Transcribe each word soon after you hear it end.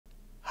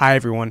Hi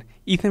everyone,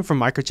 Ethan from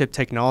Microchip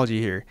Technology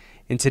here.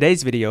 In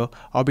today's video,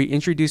 I'll be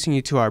introducing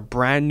you to our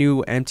brand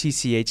new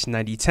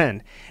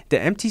MTCH9010. The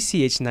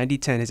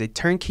MTCH9010 is a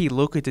turnkey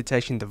liquid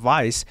detection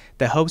device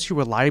that helps you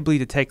reliably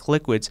detect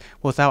liquids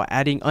without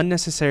adding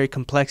unnecessary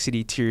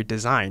complexity to your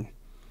design.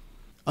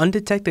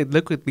 Undetected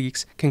liquid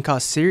leaks can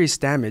cause serious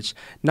damage,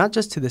 not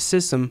just to the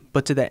system,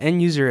 but to the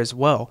end user as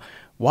well.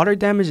 Water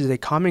damage is a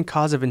common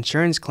cause of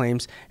insurance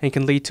claims and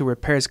can lead to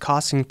repairs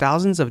costing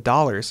thousands of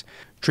dollars.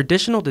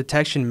 Traditional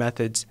detection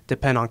methods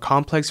depend on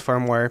complex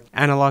firmware,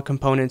 analog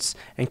components,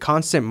 and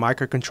constant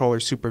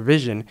microcontroller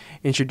supervision,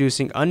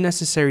 introducing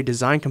unnecessary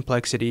design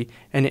complexity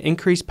and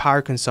increased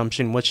power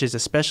consumption, which is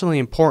especially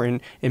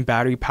important in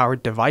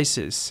battery-powered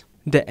devices.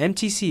 The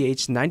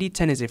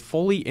MTCH9010 is a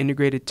fully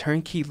integrated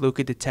turnkey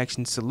liquid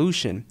detection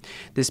solution.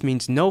 This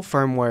means no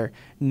firmware,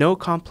 no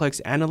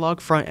complex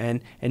analog front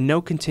end, and no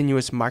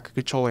continuous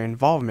microcontroller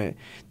involvement.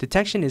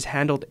 Detection is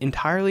handled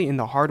entirely in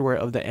the hardware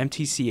of the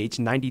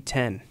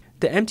MTCH9010.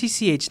 The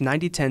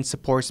MTCH9010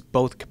 supports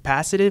both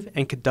capacitive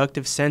and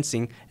conductive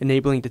sensing,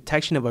 enabling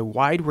detection of a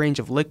wide range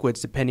of liquids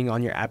depending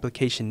on your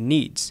application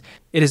needs.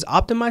 It is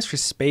optimized for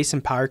space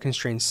and power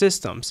constrained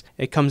systems.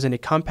 It comes in a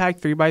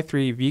compact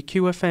 3x3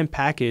 VQFN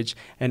package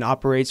and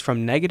operates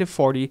from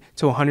 -40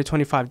 to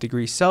 125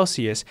 degrees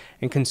Celsius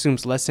and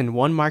consumes less than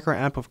 1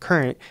 microamp of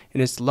current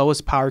in its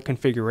lowest power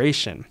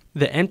configuration.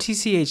 The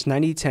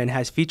MTCH9010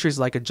 has features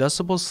like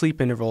adjustable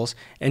sleep intervals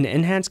and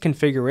enhanced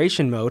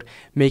configuration mode,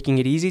 making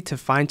it easy to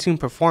fine-tune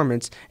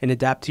performance and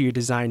adapt to your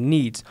design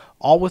needs,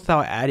 all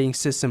without adding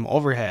system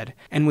overhead.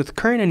 And with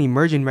current and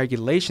emerging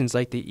regulations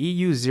like the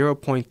EU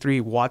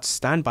 0.3 watts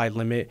standby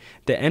limit,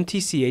 the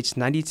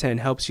MTCH9010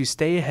 helps you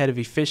stay ahead of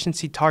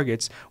efficiency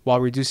targets while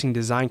reducing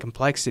design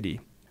complexity.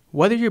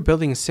 Whether you're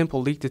building a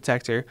simple leak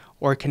detector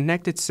or a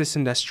connected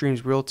system that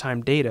streams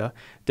real-time data,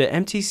 the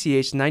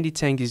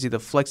MTCH9010 gives you the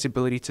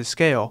flexibility to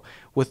scale,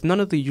 with none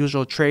of the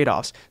usual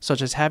trade-offs,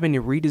 such as having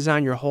to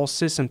redesign your whole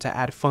system to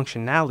add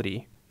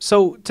functionality.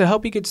 So, to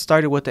help you get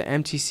started with the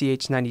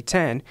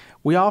MTCH9010,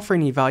 we offer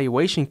an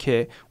evaluation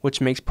kit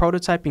which makes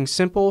prototyping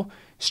simple,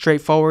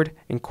 straightforward,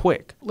 and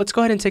quick. Let's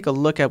go ahead and take a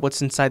look at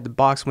what's inside the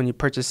box when you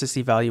purchase this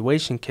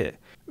evaluation kit.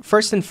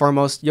 First and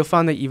foremost, you'll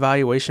find the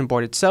evaluation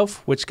board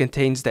itself, which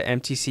contains the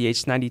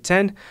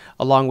MTCH9010,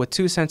 along with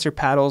 2 sensor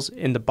paddles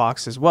in the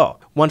box as well,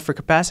 one for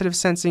capacitive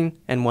sensing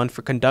and one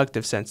for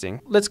conductive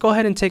sensing. Let's go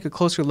ahead and take a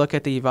closer look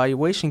at the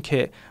evaluation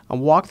kit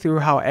and walk through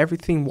how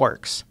everything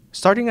works.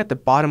 Starting at the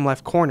bottom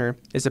left corner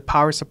is the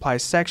power supply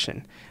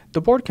section.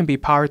 The board can be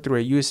powered through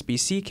a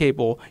USB-C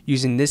cable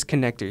using this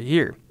connector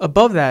here.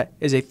 Above that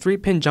is a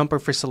 3-pin jumper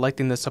for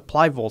selecting the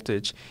supply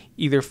voltage,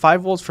 either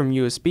 5 volts from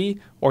USB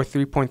or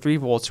 3.3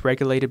 volts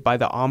regulated by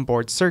the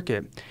onboard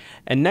circuit.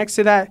 And next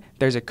to that,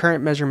 there's a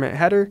current measurement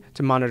header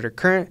to monitor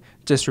current.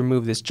 Just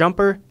remove this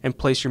jumper and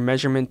place your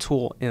measurement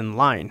tool in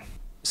line.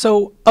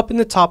 So up in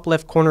the top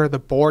left corner of the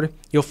board,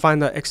 you'll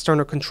find the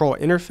external control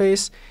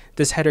interface.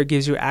 This header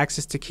gives you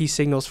access to key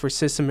signals for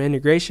system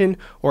integration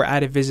or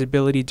added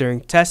visibility during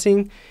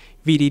testing.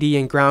 VDD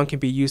and ground can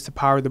be used to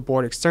power the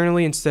board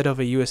externally instead of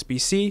a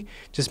USB-C.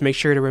 Just make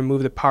sure to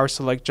remove the power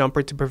select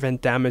jumper to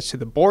prevent damage to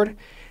the board.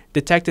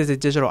 Detect is a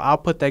digital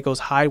output that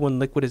goes high when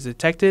liquid is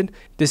detected.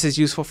 This is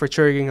useful for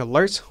triggering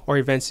alerts or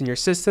events in your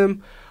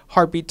system.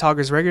 Heartbeat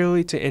toggles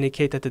regularly to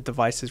indicate that the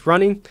device is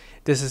running.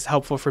 This is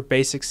helpful for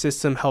basic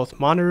system health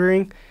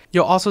monitoring.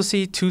 You'll also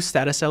see 2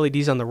 status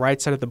LEDs on the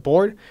right side of the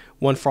board,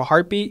 one for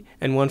heartbeat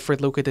and one for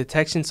liquid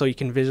detection so you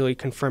can visually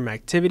confirm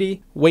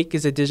activity. Wake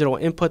is a digital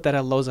input that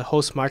allows a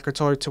host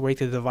microcontroller to wake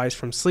the device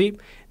from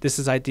sleep. This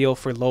is ideal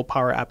for low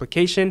power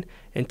application.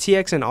 And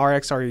TX and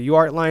RX are your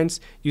UART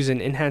lines, use an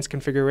enhanced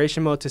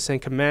configuration mode to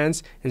send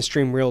commands and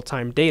stream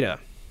real-time data.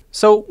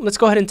 So let's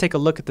go ahead and take a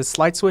look at the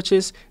slide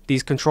switches.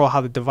 These control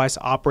how the device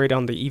operates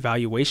on the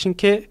evaluation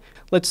kit.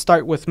 Let's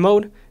start with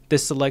mode.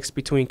 This selects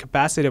between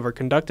capacitive or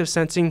conductive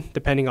sensing,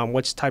 depending on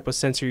which type of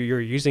sensor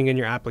you're using in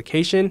your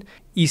application.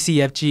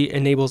 ECFG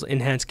enables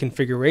enhanced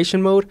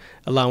configuration mode,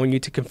 allowing you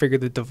to configure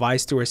the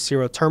device through a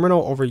serial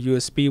terminal over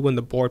USB when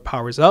the board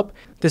powers up.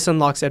 This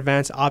unlocks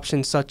advanced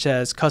options such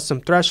as custom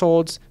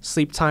thresholds,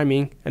 sleep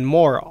timing, and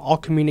more, all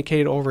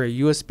communicated over a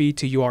USB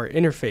to UART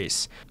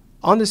interface.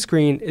 On the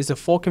screen is the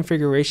full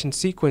configuration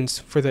sequence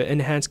for the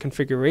enhanced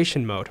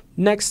configuration mode.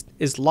 Next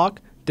is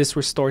lock. This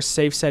restores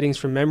save settings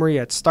from memory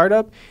at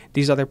startup.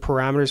 These are the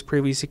parameters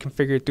previously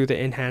configured through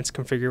the enhanced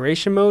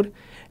configuration mode.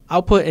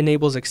 Output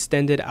enables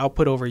extended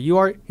output over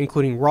UART,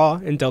 including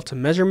raw and delta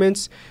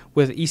measurements.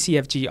 With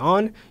ECFG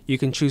on, you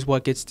can choose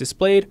what gets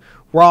displayed,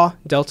 raw,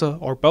 delta,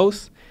 or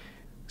both.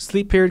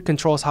 Sleep period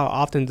controls how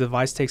often the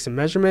device takes a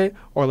measurement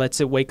or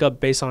lets it wake up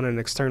based on an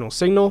external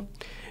signal.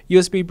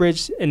 USB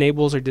bridge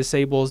enables or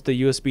disables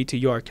the USB to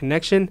UART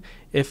connection.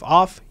 If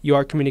off,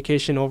 UART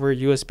communication over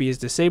USB is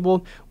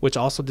disabled, which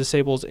also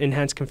disables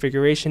enhanced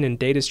configuration and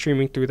data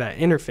streaming through that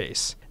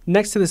interface.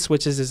 Next to the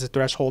switches is a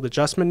threshold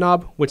adjustment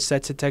knob, which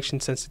sets detection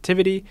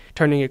sensitivity.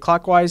 Turning it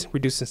clockwise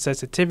reduces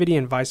sensitivity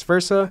and vice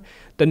versa.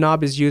 The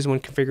knob is used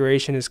when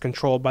configuration is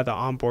controlled by the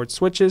onboard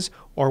switches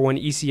or when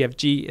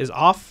ECFG is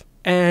off.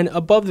 And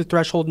above the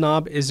threshold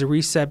knob is the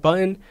reset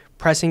button.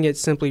 Pressing it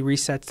simply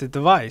resets the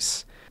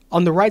device.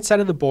 On the right side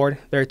of the board,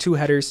 there are two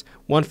headers,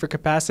 one for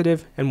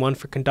capacitive and one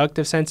for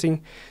conductive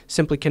sensing.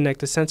 Simply connect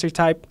the sensor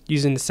type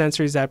using the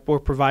sensors that were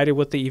provided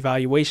with the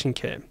evaluation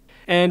kit.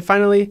 And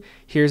finally,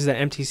 here's the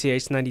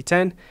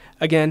MTCH9010,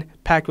 again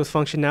packed with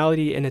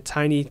functionality in a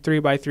tiny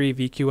 3x3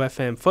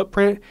 VQFM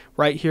footprint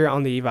right here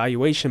on the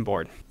evaluation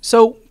board.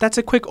 So that's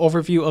a quick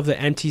overview of the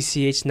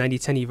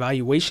MTCH9010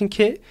 Evaluation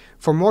Kit.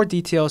 For more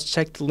details,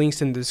 check the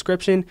links in the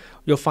description.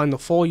 You'll find the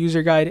full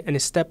user guide and a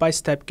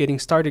step-by-step getting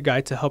started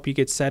guide to help you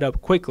get set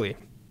up quickly.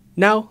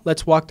 Now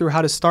let's walk through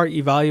how to start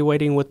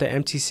evaluating with the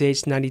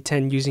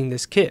MTCH9010 using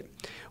this kit.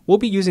 We'll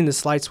be using the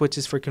slide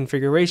switches for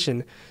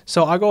configuration,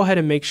 so I'll go ahead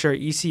and make sure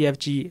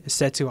ECFG is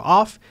set to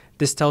off.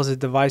 This tells the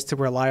device to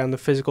rely on the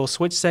physical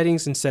switch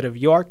settings instead of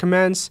UART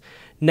commands.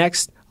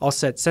 Next, I'll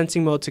set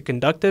sensing mode to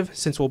conductive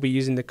since we'll be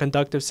using the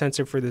conductive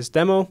sensor for this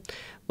demo.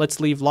 Let's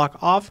leave lock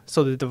off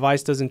so the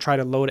device doesn't try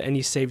to load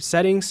any saved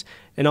settings,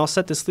 and I'll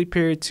set the sleep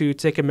period to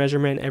take a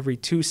measurement every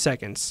 2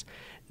 seconds.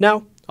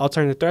 Now, I'll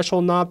turn the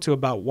threshold knob to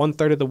about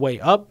 1/3 of the way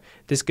up.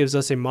 This gives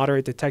us a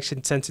moderate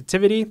detection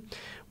sensitivity.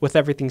 With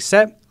everything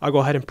set, I'll go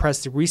ahead and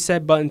press the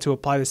reset button to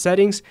apply the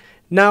settings.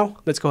 Now,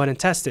 let's go ahead and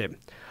test it.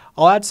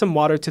 I'll add some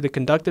water to the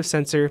conductive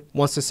sensor.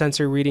 Once the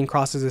sensor reading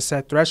crosses a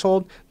set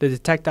threshold, the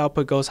detect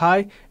output goes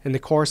high and the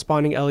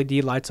corresponding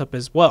LED lights up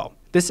as well.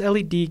 This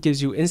LED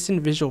gives you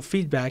instant visual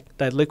feedback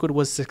that liquid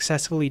was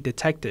successfully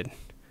detected.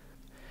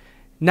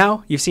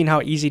 Now, you've seen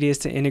how easy it is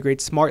to integrate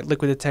smart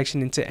liquid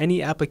detection into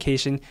any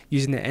application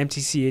using the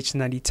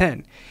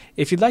MTCH9010.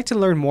 If you'd like to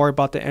learn more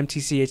about the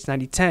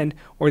MTCH9010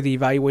 or the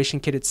evaluation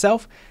kit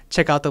itself,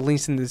 check out the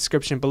links in the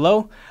description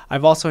below.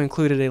 I've also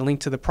included a link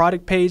to the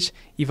product page,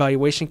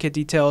 evaluation kit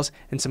details,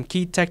 and some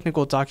key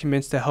technical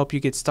documents to help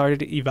you get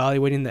started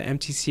evaluating the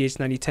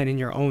MTCH9010 in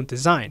your own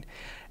design.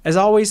 As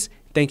always,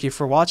 thank you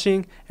for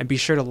watching, and be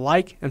sure to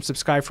like and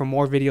subscribe for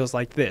more videos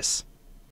like this.